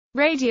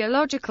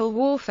Radiological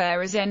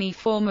warfare is any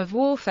form of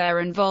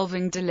warfare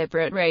involving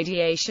deliberate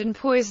radiation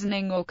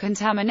poisoning or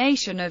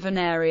contamination of an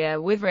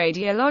area with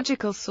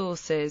radiological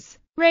sources.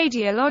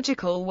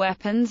 Radiological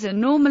weapons are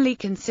normally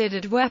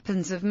considered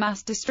weapons of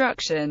mass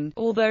destruction,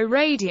 although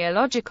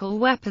radiological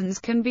weapons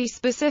can be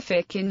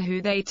specific in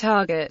who they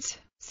target,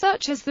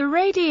 such as the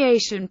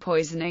radiation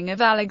poisoning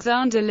of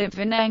Alexander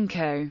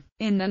Litvinenko.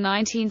 In the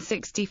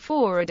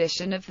 1964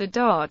 edition of the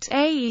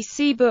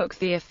 .AEC book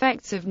The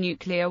Effects of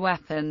Nuclear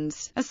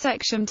Weapons, a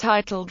section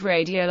titled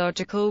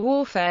Radiological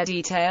Warfare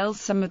details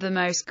some of the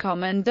most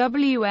common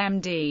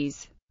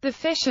WMDs. The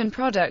fission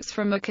products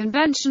from a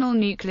conventional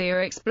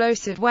nuclear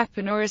explosive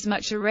weapon are as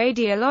much a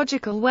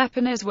radiological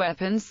weapon as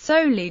weapons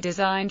solely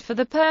designed for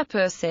the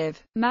purpose of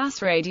mass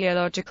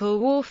radiological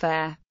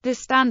warfare. The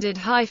standard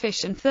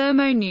high-fission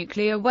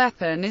thermonuclear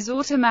weapon is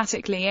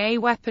automatically a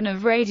weapon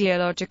of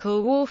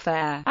radiological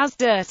warfare, as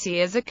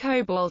dirty as a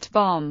cobalt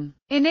bomb.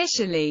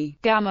 Initially,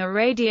 gamma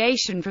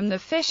radiation from the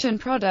fission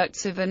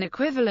products of an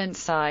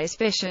equivalent-size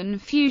fission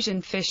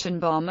fusion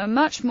bomb are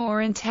much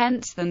more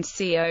intense than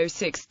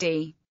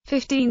CO60.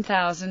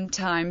 15,000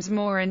 times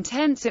more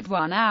intense at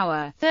 1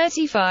 hour,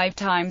 35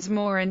 times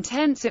more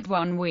intense at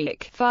 1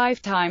 week,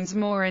 5 times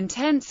more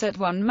intense at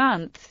 1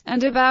 month,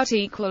 and about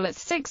equal at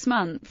 6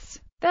 months.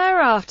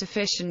 Thereafter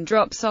fission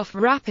drops off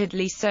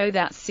rapidly so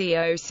that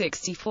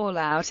CO60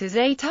 fallout is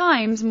 8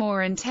 times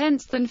more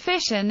intense than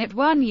fission at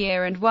 1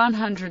 year and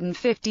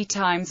 150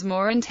 times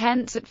more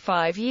intense at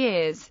 5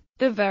 years.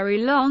 The very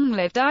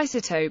long-lived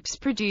isotopes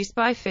produced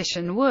by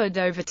fission would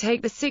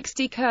overtake the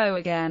 60Co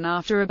again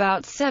after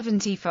about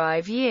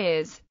 75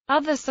 years.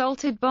 Other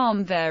salted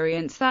bomb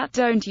variants that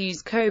don't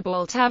use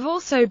cobalt have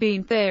also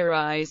been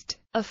theorized.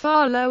 A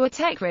far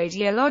lower-tech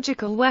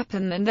radiological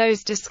weapon than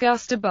those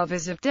discussed above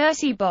is a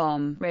dirty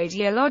bomb,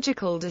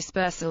 radiological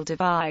dispersal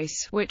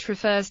device, which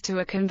refers to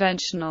a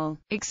conventional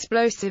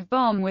explosive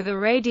bomb with a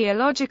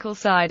radiological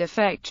side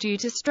effect due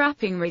to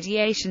strapping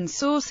radiation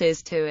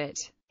sources to it.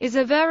 Is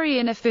a very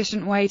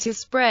inefficient way to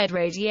spread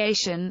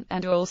radiation,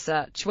 and all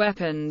such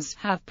weapons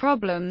have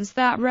problems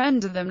that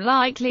render them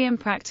likely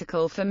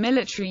impractical for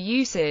military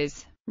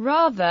uses.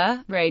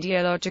 Rather,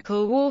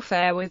 radiological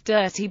warfare with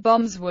dirty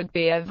bombs would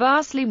be a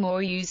vastly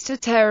more used to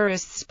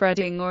terrorists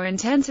spreading or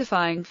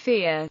intensifying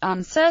fear,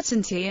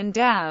 uncertainty and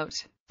doubt.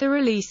 The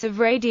release of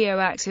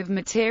radioactive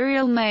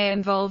material may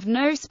involve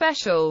no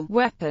special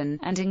weapon,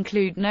 and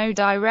include no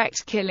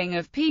direct killing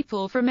of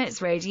people from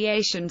its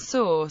radiation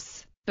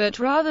source, but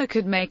rather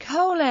could make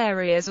whole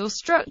areas or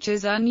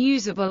structures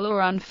unusable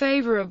or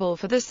unfavorable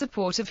for the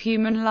support of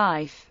human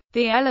life.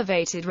 The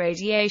elevated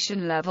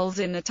radiation levels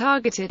in the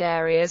targeted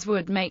areas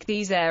would make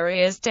these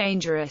areas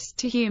dangerous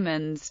to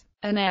humans.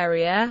 An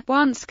area,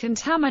 once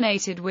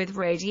contaminated with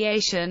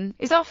radiation,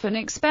 is often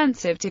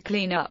expensive to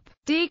clean up.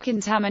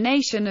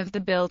 Decontamination of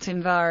the built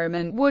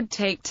environment would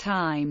take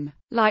time.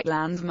 Like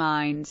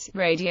landmines,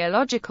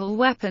 radiological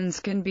weapons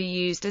can be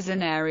used as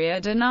an area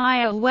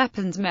denial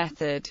weapons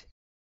method.